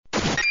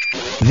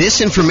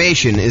This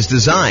information is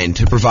designed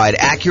to provide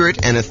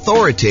accurate and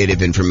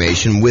authoritative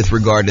information with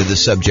regard to the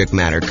subject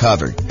matter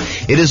covered.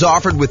 It is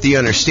offered with the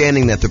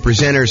understanding that the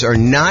presenters are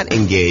not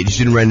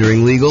engaged in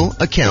rendering legal,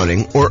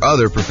 accounting, or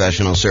other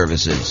professional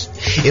services.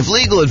 If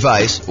legal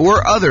advice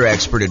or other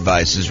expert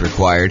advice is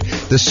required,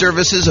 the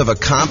services of a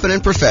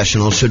competent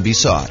professional should be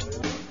sought.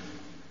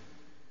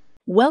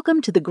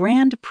 Welcome to the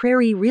Grand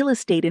Prairie Real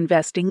Estate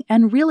Investing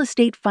and Real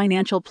Estate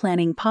Financial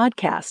Planning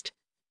podcast.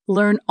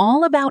 Learn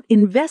all about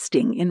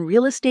investing in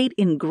real estate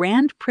in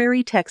Grand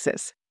Prairie,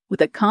 Texas,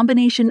 with a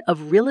combination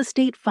of real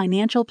estate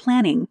financial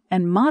planning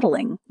and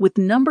modeling with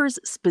numbers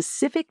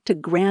specific to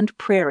Grand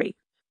Prairie,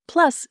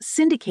 plus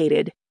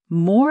syndicated,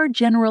 more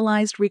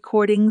generalized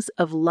recordings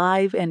of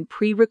live and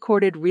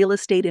pre-recorded real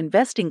estate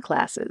investing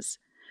classes,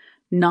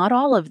 not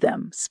all of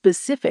them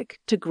specific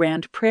to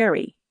Grand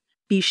Prairie.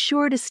 Be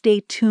sure to stay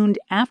tuned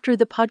after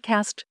the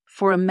podcast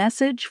for a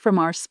message from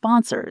our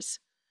sponsors.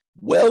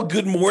 Well,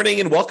 good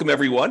morning and welcome,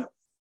 everyone.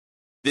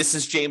 This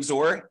is James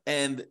Orr,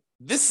 and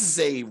this is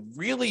a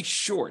really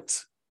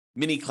short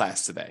mini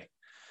class today.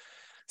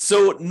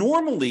 So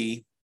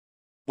normally,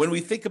 when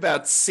we think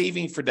about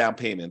saving for down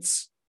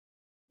payments,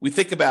 we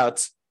think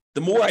about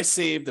the more I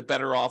save, the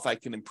better off I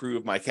can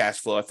improve my cash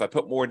flow. If I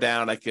put more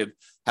down, I could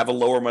have a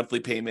lower monthly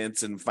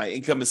payment, and if my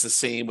income is the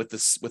same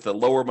with a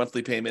lower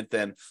monthly payment,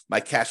 then my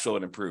cash flow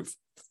would improve.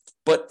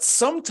 But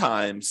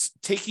sometimes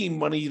taking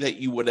money that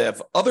you would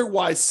have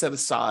otherwise set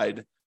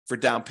aside for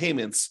down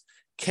payments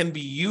can be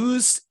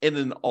used in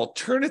an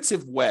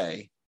alternative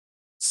way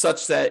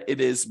such that it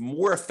is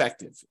more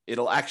effective.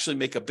 It'll actually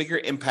make a bigger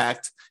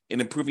impact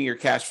in improving your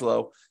cash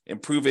flow,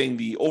 improving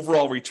the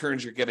overall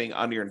returns you're getting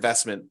on your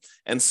investment.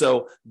 And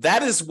so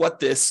that is what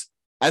this,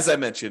 as I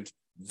mentioned,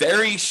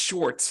 very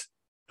short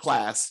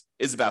class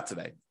is about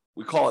today.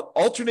 We call it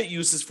alternate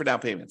uses for down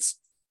payments.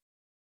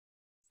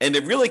 And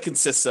it really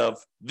consists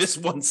of this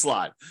one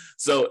slide.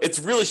 So it's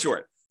really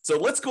short. So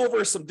let's go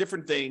over some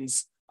different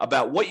things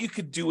about what you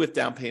could do with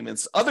down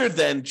payments other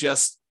than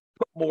just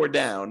put more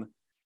down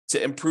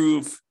to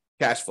improve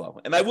cash flow.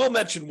 And I will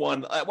mention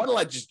one. Why don't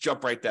I just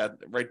jump right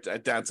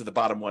down to the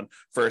bottom one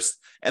first?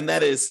 And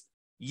that is,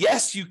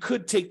 yes, you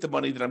could take the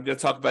money that I'm going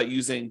to talk about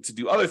using to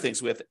do other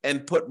things with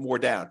and put more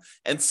down.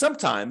 And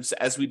sometimes,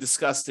 as we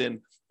discussed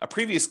in a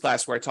previous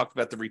class where I talked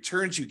about the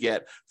returns you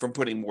get from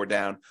putting more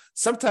down,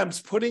 sometimes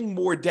putting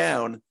more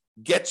down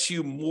gets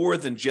you more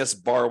than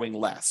just borrowing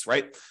less,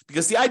 right?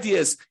 Because the idea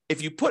is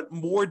if you put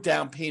more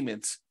down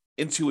payment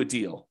into a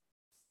deal,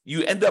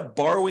 you end up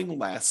borrowing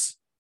less,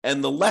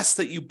 and the less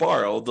that you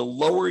borrow, the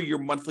lower your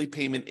monthly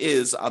payment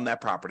is on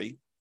that property.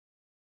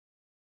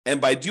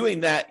 And by doing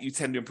that, you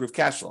tend to improve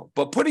cash flow.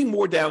 But putting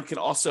more down can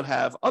also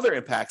have other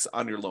impacts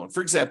on your loan. For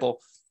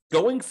example,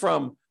 going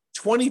from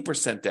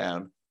 20%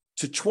 down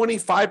to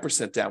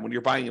 25% down when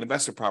you're buying an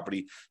investment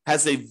property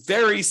has a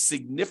very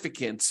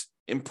significant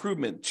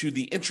improvement to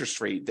the interest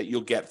rate that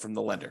you'll get from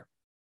the lender.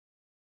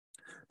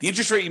 The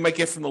interest rate you might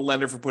get from the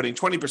lender for putting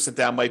 20%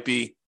 down might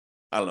be,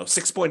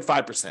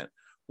 6.5%,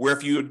 where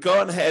if you had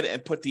gone ahead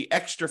and put the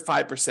extra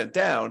 5%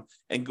 down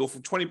and go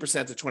from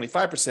 20% to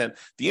 25%,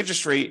 the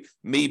interest rate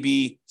may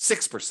be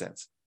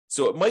 6%.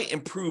 So it might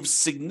improve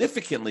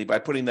significantly by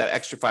putting that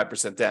extra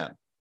 5% down.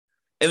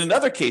 And in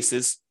other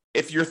cases,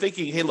 if you're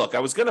thinking, hey, look, I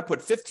was going to put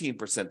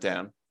 15%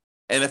 down,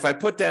 and if I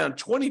put down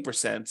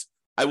 20%,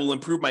 I will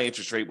improve my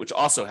interest rate, which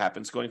also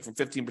happens. Going from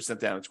 15%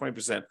 down to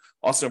 20%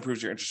 also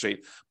improves your interest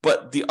rate.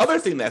 But the other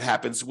thing that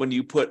happens when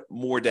you put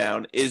more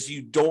down is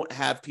you don't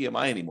have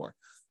PMI anymore.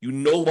 You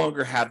no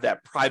longer have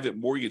that private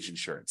mortgage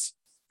insurance.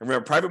 And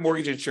remember, private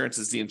mortgage insurance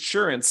is the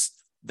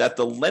insurance that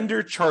the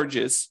lender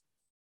charges,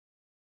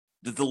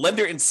 that the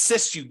lender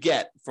insists you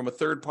get from a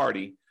third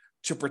party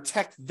to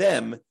protect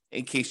them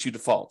in case you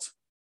default.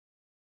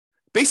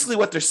 Basically,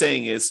 what they're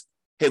saying is,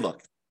 hey,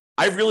 look,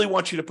 I really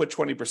want you to put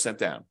 20%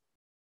 down.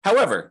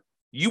 However,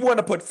 you want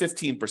to put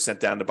 15%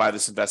 down to buy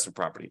this investment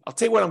property. I'll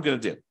tell you what I'm going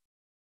to do.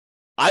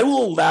 I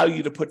will allow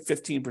you to put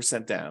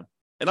 15% down,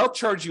 and I'll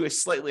charge you a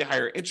slightly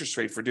higher interest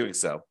rate for doing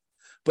so.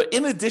 But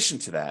in addition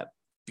to that,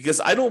 because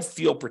I don't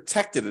feel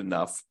protected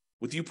enough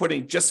with you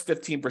putting just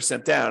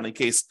 15% down in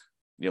case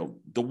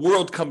the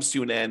world comes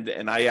to an end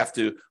and I have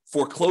to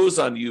foreclose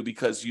on you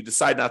because you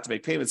decide not to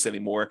make payments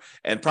anymore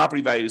and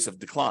property values have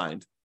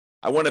declined,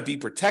 I want to be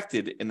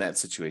protected in that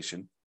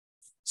situation.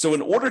 So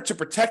in order to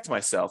protect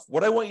myself,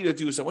 what I want you to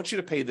do is I want you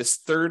to pay this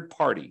third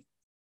party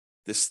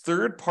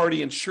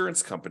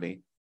insurance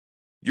company.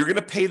 You're going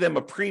to pay them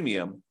a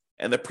premium,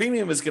 and the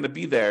premium is going to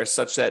be there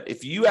such that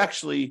if you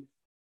actually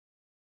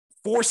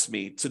force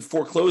me to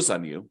foreclose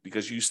on you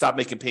because you stop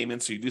making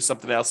payments or you do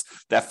something else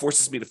that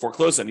forces me to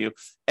foreclose on you,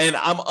 and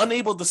I'm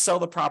unable to sell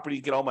the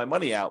property, get all my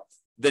money out,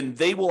 then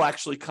they will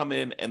actually come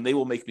in and they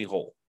will make me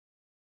whole.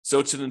 So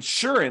it's an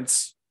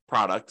insurance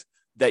product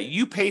that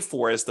you pay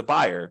for as the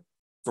buyer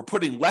for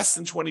putting less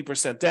than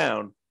 20%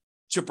 down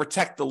to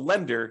protect the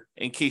lender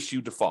in case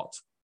you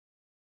default.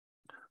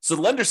 So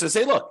the lender says,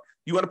 hey, look,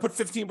 You want to put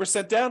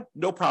 15% down?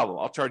 No problem.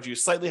 I'll charge you a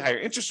slightly higher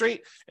interest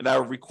rate, and I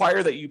will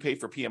require that you pay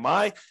for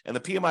PMI, and the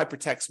PMI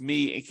protects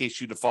me in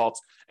case you default.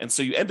 And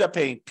so you end up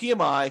paying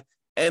PMI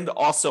and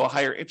also a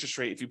higher interest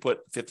rate if you put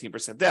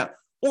 15% down.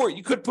 Or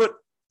you could put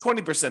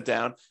 20%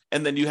 down,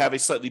 and then you have a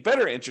slightly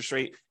better interest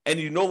rate, and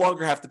you no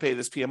longer have to pay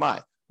this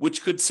PMI,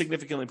 which could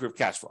significantly improve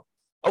cash flow.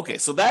 Okay,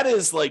 so that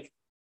is like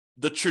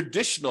the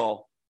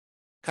traditional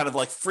kind of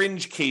like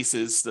fringe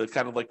cases, the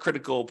kind of like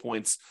critical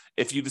points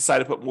if you decide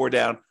to put more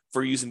down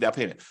for using down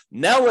payment.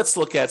 Now let's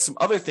look at some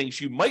other things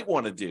you might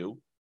want to do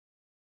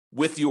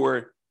with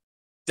your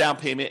down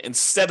payment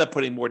instead of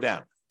putting more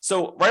down.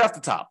 So right off the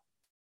top,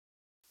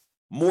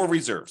 more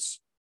reserves.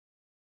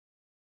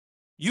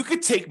 You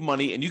could take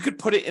money and you could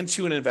put it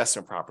into an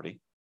investment property.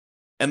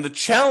 And the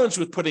challenge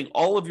with putting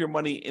all of your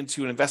money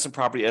into an investment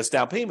property as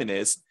down payment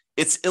is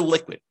it's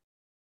illiquid.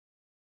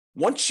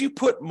 Once you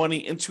put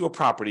money into a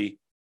property,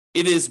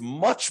 it is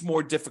much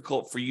more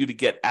difficult for you to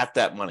get at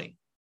that money.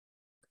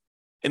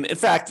 And in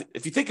fact,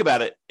 if you think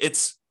about it,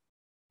 it's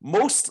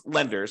most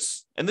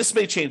lenders, and this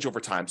may change over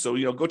time. So,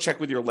 go check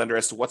with your lender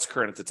as to what's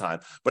current at the time.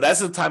 But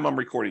as of the time I'm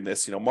recording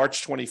this,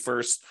 March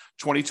 21st,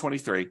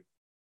 2023,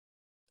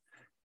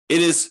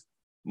 it is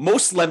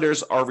most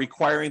lenders are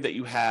requiring that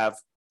you have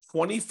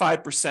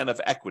 25%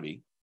 of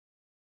equity.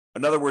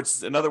 In other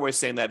words, another way of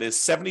saying that is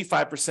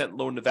 75%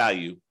 loan to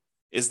value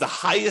is the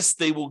highest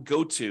they will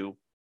go to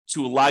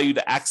allow you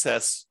to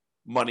access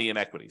money and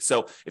equity.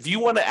 So if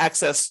you want to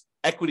access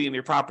equity in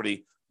your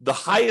property, the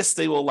highest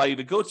they will allow you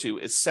to go to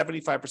is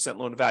 75%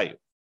 loan to value.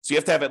 So you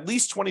have to have at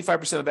least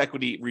 25% of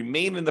equity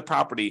remain in the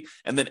property,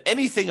 and then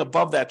anything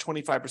above that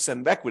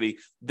 25% of equity,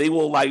 they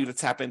will allow you to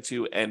tap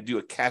into and do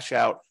a cash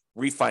out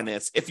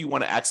refinance if you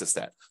want to access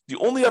that. The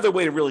only other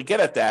way to really get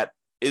at that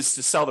is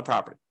to sell the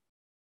property.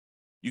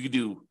 You could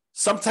do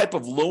some type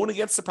of loan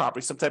against the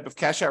property, some type of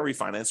cash out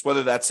refinance,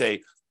 whether that's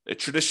a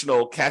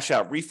traditional cash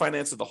out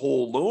refinance of the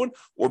whole loan,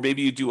 or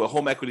maybe you do a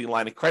home equity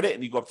line of credit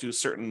and you go up to a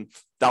certain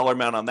dollar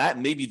amount on that,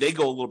 and maybe they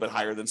go a little bit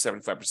higher than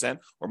 75%,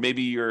 or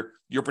maybe your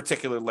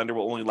particular lender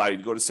will only allow you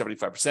to go to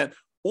 75%,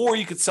 or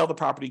you could sell the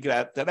property and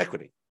get that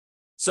equity.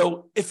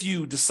 So if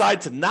you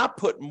decide to not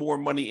put more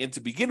money in to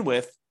begin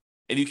with,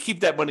 and you keep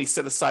that money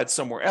set aside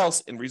somewhere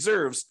else in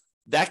reserves,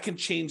 that can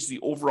change the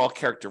overall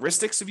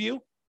characteristics of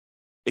you.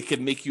 It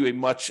can make you a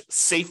much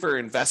safer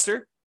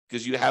investor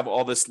because you have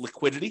all this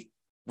liquidity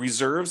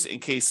reserves in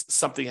case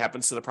something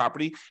happens to the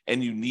property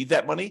and you need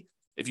that money.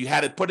 If you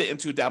had to put it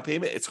into a down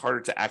payment, it's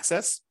harder to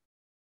access.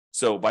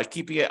 So by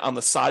keeping it on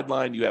the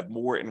sideline, you have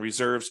more in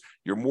reserves,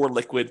 you're more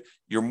liquid,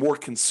 you're more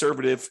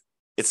conservative,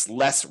 it's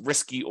less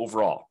risky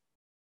overall.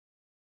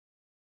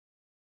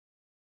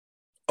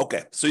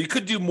 Okay, so you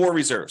could do more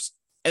reserves.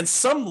 And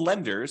some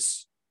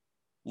lenders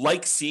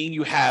like seeing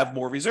you have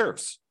more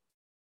reserves.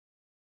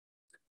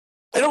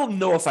 I don't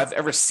know if I've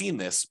ever seen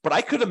this, but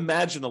I could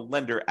imagine a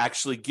lender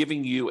actually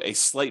giving you a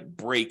slight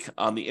break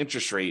on the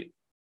interest rate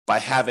by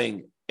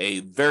having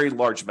a very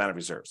large amount of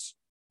reserves.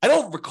 I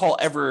don't recall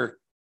ever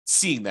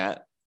seeing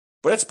that,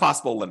 but it's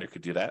possible a lender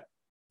could do that,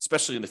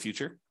 especially in the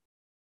future,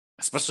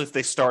 especially if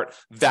they start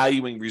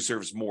valuing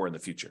reserves more in the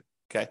future,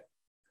 okay?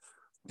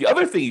 The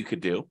other thing you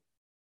could do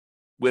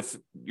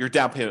with your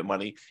down payment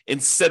money,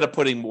 instead of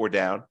putting more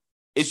down,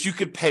 is you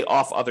could pay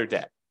off other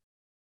debt.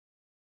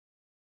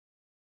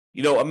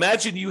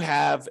 Imagine you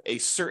have a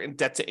certain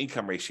debt to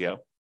income ratio,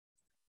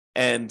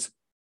 and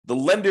the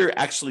lender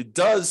actually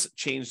does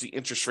change the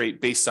interest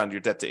rate based on your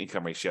debt to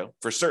income ratio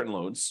for certain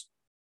loans.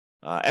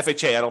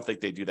 FHA, I don't think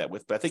they do that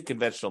with, but I think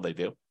conventional they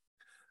do.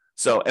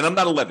 So, and I'm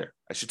not a lender.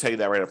 I should tell you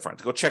that right up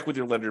front. Go check with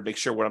your lender to make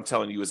sure what I'm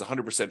telling you is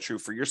 100% true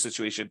for your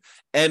situation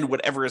and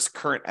whatever is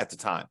current at the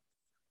time.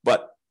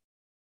 But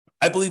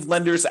I believe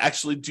lenders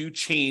actually do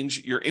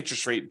change your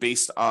interest rate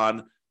based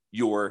on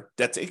your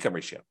debt to income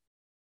ratio.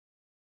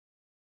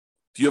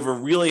 If you have a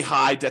really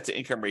high debt to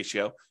income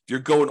ratio, if you're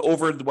going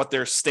over what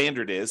their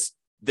standard is,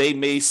 they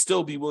may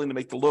still be willing to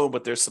make the loan,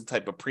 but there's some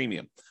type of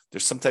premium.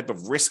 There's some type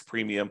of risk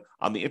premium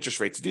on the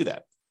interest rate to do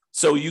that.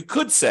 So you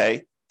could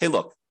say, hey,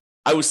 look,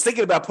 I was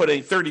thinking about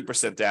putting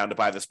 30% down to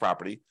buy this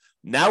property.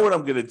 Now what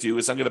I'm going to do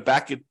is I'm going to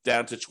back it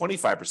down to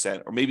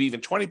 25% or maybe even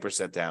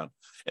 20% down.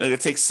 And I'm going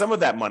to take some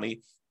of that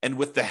money and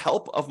with the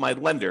help of my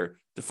lender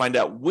to find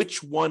out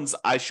which ones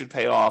I should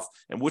pay off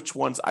and which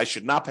ones I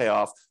should not pay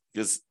off,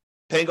 because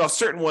paying off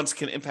certain ones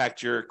can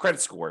impact your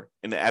credit score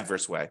in an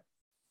adverse way.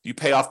 You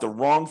pay off the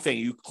wrong thing.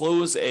 You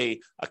close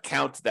a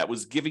account that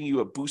was giving you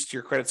a boost to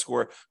your credit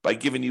score by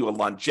giving you a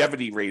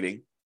longevity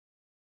rating.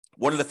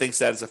 One of the things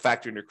that is a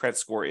factor in your credit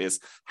score is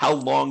how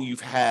long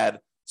you've had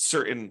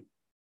certain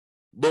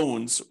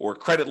loans or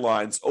credit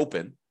lines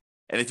open.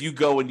 And if you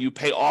go and you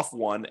pay off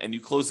one and you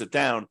close it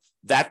down,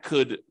 that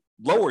could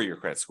lower your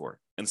credit score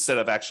instead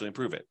of actually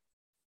improve it.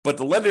 But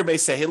the lender may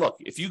say, hey, look,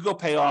 if you go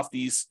pay off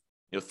these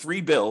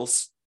 3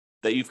 bills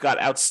that you've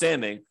got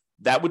outstanding,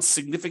 that would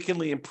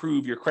significantly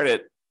improve your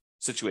credit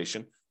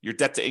situation, your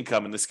debt to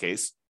income in this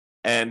case,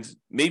 and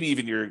maybe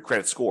even your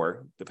credit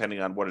score, depending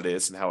on what it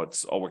is and how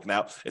it's all working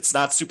out. It's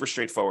not super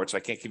straightforward, so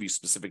I can't give you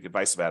specific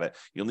advice about it.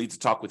 You'll need to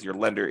talk with your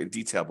lender in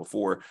detail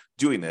before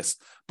doing this.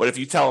 But if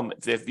you tell them,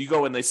 if you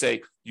go and they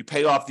say, you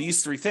pay off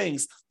these 3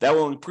 things, that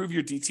will improve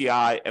your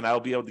DTI and I'll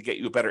be able to get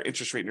you a better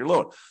interest rate in your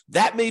loan.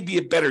 That may be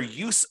a better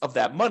use of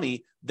that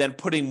money than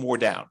putting more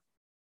down.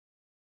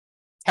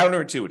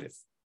 Counterintuitive.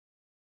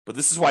 But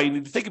this is why you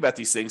need to think about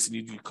these things and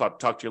you need to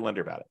talk to your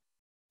lender about it.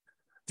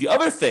 The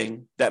other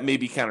thing that may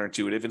be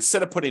counterintuitive,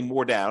 instead of putting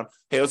more down,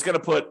 hey, I was going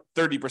to put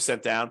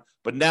 30% down,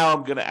 but now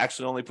I'm going to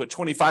actually only put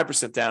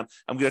 25% down.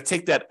 I'm going to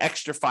take that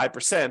extra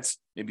 5%,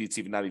 maybe it's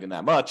even not even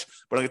that much,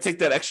 but I'm going to take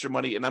that extra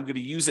money and I'm going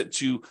to use it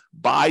to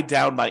buy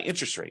down my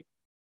interest rate.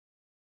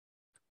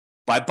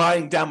 By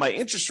buying down my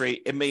interest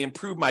rate, it may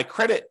improve my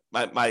credit,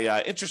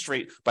 my interest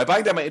rate. By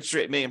buying down my interest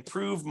rate, it may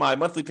improve my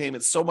monthly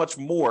payments so much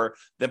more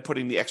than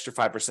putting the extra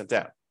 5%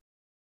 down.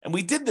 And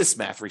we did this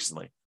math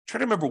recently. I'm trying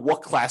to remember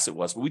what class it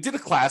was, but we did a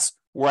class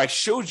where I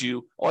showed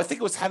you, I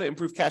think it was how to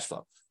improve cash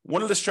flow.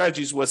 One of the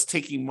strategies was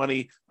taking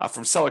money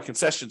from seller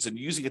concessions and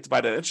using it to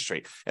buy down interest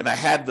rate. And I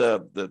had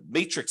the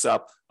matrix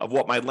up of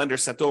what my lender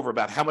sent over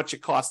about how much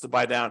it costs to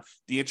buy down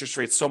the interest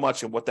rate so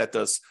much and what that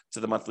does to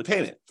the monthly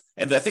payment.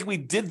 And I think we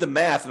did the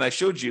math and I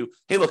showed you,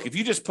 hey, look, if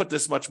you just put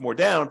this much more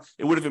down,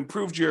 it would have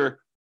improved your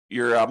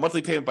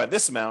monthly payment by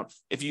this amount.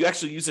 If you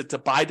actually use it to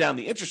buy down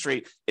the interest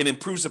rate, it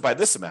improves it by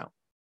this amount.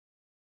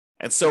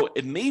 And so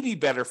it may be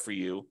better for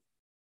you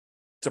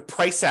to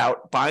price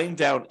out buying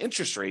down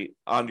interest rate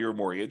on your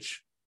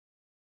mortgage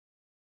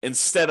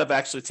instead of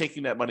actually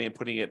taking that money and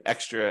putting it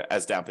extra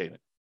as down payment.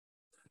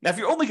 Now, if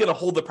you're only going to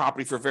hold the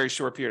property for a very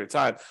short period of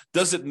time,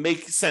 does it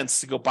make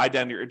sense to go buy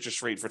down your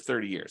interest rate for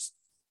 30 years?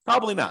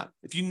 Probably not.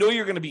 If you know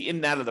you're going to be in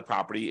and out of the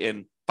property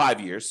in 5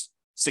 years,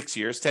 6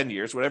 years, 10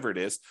 years, whatever it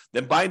is,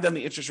 then buying down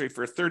the interest rate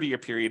for a 30-year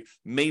period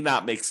may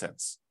not make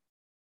sense.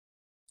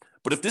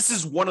 But if this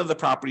is one of the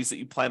properties that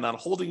you plan on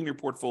holding in your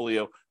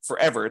portfolio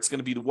forever, it's going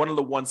to be one of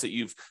the ones that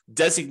you've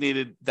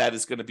designated that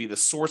is going to be the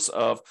source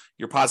of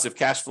your positive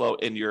cash flow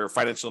in your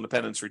financial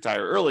independence,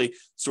 retire early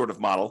sort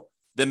of model,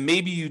 then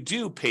maybe you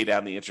do pay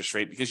down the interest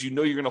rate because you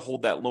know you're going to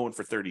hold that loan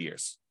for 30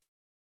 years.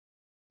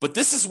 But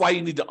this is why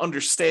you need to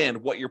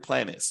understand what your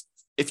plan is.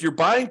 If you're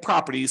buying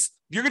properties,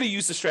 you're going to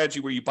use the strategy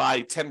where you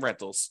buy 10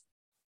 rentals,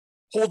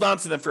 hold on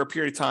to them for a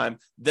period of time,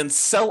 then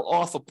sell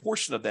off a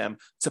portion of them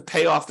to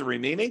pay off the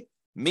remaining.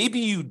 Maybe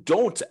you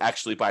don't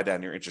actually buy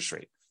down your interest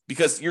rate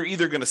because you're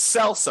either going to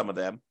sell some of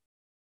them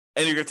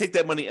and you're going to take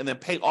that money and then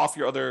pay off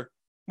your other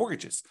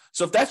mortgages.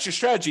 So if that's your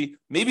strategy,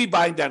 maybe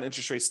buying down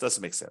interest rates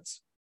doesn't make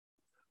sense.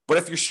 But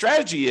if your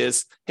strategy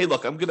is, hey,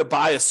 look, I'm going to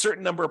buy a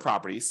certain number of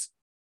properties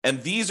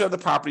and these are the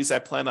properties I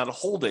plan on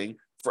holding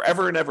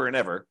forever and ever and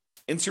ever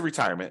into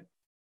retirement,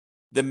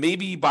 then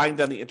maybe buying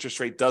down the interest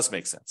rate does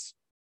make sense.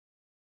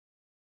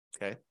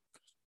 Okay.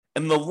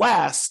 And the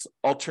last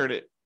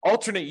alternate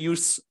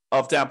use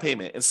of down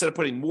payment, instead of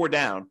putting more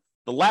down,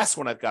 the last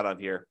one I've got on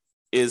here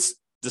is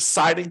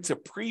deciding to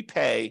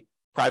prepay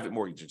private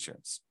mortgage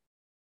insurance.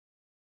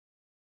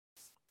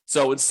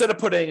 So instead of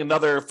putting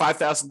another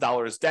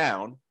 $5,000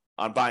 down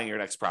on buying your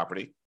next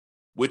property,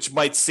 which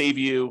might save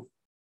you,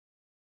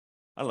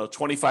 I don't know,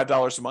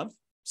 $25 a month,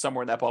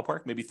 somewhere in that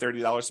ballpark, maybe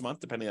 $30 a month,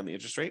 depending on the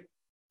interest rate,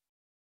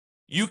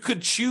 you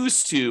could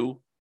choose to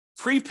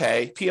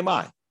prepay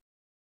PMI.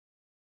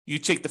 You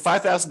take the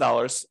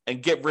 $5,000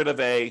 and get rid of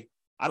a,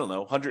 I don't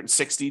know,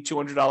 $160,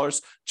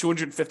 $200,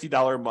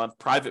 $250 a month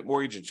private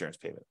mortgage insurance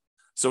payment.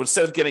 So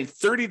instead of getting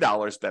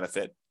 $30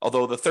 benefit,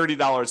 although the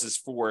 $30 is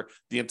for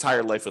the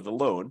entire life of the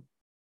loan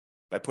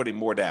by putting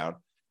more down,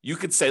 you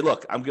could say,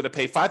 look, I'm going to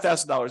pay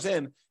 $5,000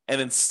 in,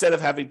 and instead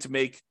of having to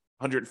make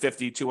 $150,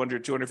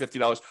 $200,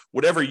 $250,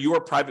 whatever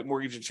your private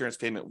mortgage insurance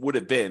payment would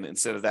have been,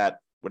 instead of that,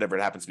 whatever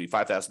it happens to be,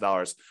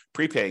 $5,000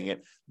 prepaying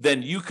it,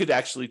 then you could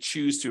actually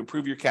choose to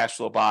improve your cash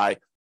flow by,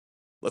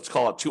 let's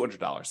call it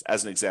 $200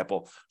 as an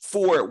example,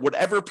 for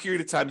whatever period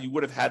of time you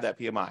would have had that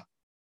PMI.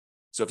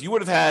 So if you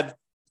would have had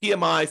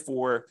PMI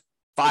for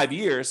 5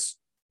 years,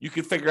 you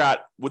could figure out,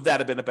 would that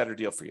have been a better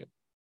deal for you?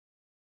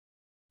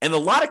 In a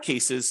lot of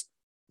cases,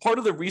 part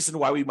of the reason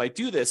why we might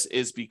do this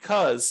is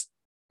because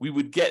we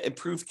would get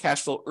improved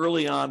cash flow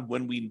early on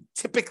when we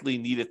typically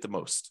need it the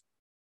most.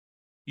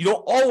 You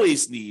don't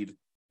always need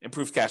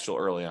improved cash flow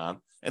early on.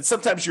 And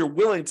sometimes you're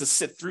willing to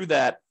sit through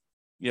that,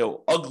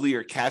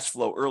 uglier cash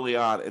flow early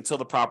on until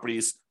the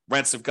property's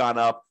rents have gone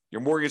up.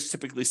 Your mortgage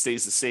typically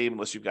stays the same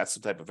unless you've got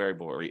some type of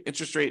variable rate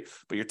interest rate,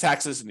 but your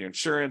taxes and your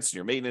insurance, and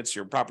your maintenance,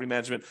 your property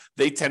management,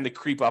 they tend to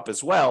creep up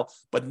as well,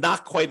 but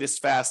not quite as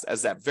fast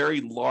as that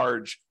very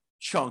large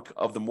chunk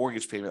of the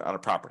mortgage payment on a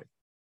property.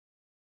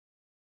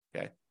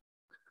 Okay.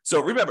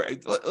 So remember,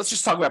 let's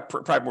just talk about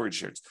private mortgage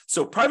insurance.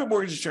 So private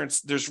mortgage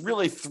insurance, there's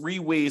really 3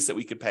 ways that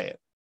we can pay it.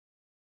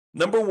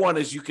 Number one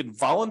is you can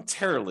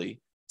voluntarily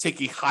take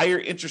a higher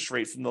interest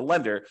rate from the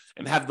lender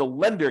and have the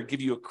lender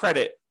give you a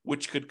credit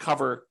which could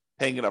cover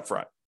paying it up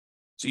front.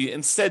 So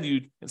instead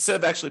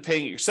of actually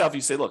paying it yourself,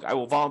 you say, look, I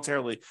will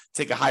voluntarily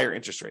take a higher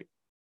interest rate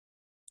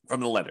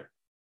from the lender.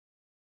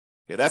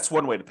 Okay, that's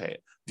one way to pay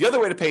it. The other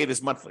way to pay it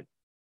is monthly.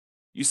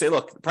 You say,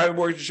 look, private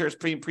mortgage insurance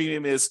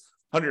premium is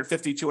 $150,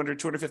 $200,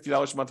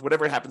 $250 a month,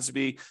 whatever it happens to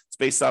be. It's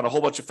based on a whole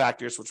bunch of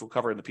factors, which we'll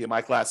cover in the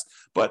PMI class.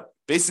 But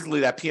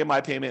basically, that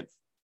PMI payment,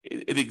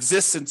 it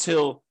exists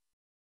until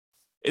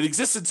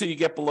you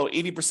get below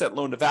 80%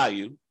 loan to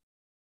value,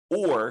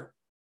 or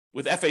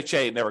with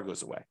FHA, it never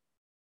goes away.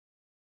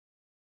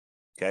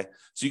 Okay,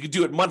 so you can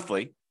do it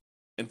monthly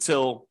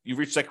until you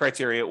reach that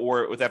criteria,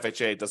 or with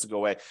FHA, it doesn't go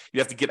away. You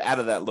have to get out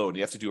of that loan.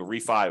 You have to do a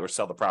refi or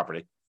sell the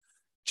property,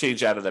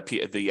 change out of the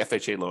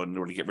FHA loan in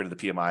order to get rid of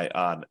the PMI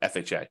on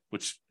FHA,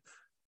 which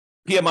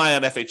PMI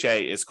on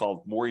FHA is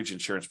called mortgage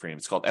insurance premium.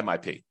 It's called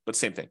MIP, but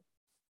same thing.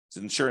 It's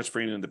an insurance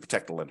premium to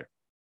protect the lender.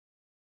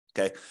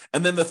 Okay,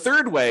 and then the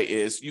third way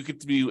is you could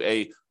do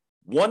a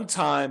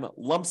one-time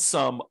lump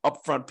sum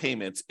upfront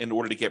payment in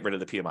order to get rid of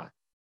the PMI.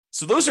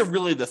 So those are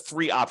really the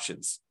three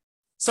options.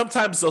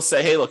 Sometimes they'll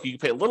say, hey, look, you can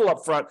pay a little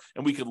upfront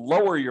and we could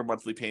lower your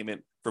monthly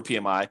payment for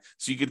PMI.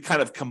 So you could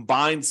kind of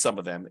combine some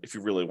of them if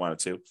you really wanted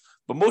to.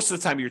 But most of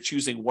the time you're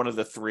choosing one of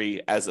the three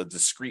as a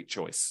discrete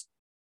choice.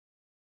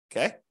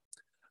 Okay.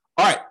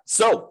 All right.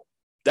 So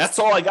that's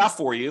all I got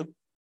for you.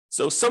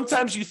 So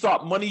sometimes you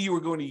thought money you were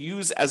going to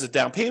use as a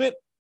down payment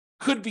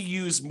could be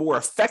used more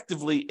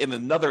effectively in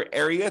another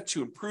area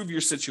to improve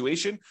your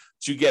situation,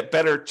 to get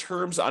better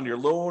terms on your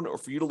loan, or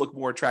for you to look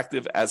more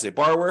attractive as a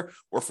borrower,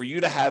 or for you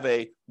to have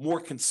a more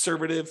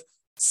conservative,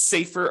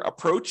 safer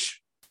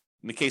approach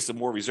in the case of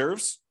more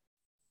reserves.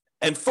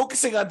 And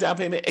focusing on down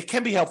payment, it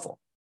can be helpful,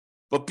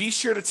 but be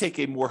sure to take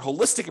a more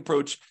holistic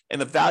approach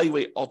and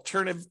evaluate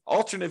alternate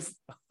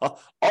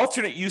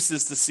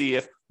uses to see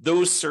if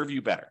those serve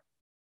you better.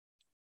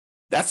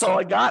 That's all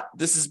I got.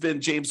 This has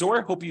been James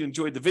Orr. Hope you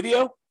enjoyed the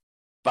video.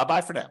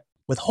 Bye-bye for now.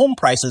 With home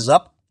prices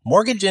up,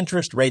 mortgage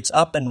interest rates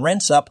up, and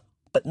rents up,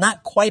 but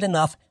not quite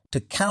enough to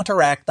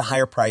counteract the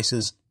higher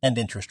prices and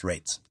interest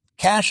rates.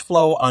 Cash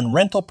flow on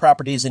rental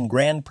properties in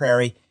Grand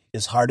Prairie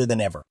is harder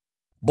than ever.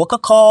 Book a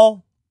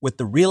call with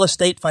the Real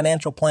Estate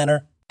Financial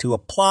Planner to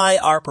apply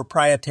our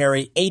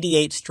proprietary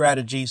 88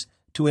 strategies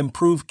to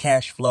improve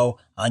cash flow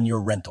on your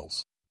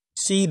rentals.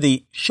 See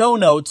the show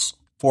notes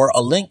for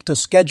a link to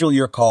schedule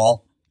your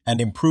call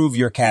and improve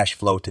your cash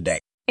flow today.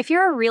 If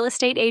you're a real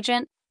estate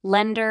agent,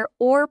 lender,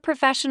 or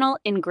professional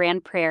in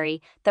Grand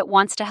Prairie that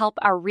wants to help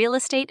our real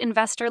estate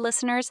investor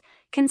listeners,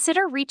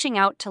 consider reaching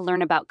out to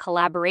learn about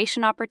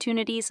collaboration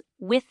opportunities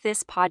with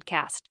this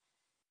podcast.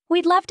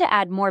 We'd love to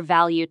add more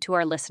value to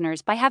our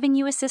listeners by having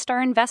you assist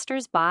our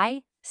investors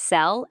buy,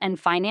 sell, and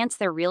finance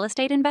their real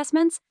estate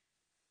investments.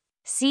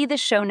 See the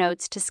show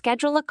notes to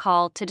schedule a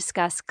call to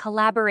discuss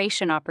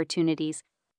collaboration opportunities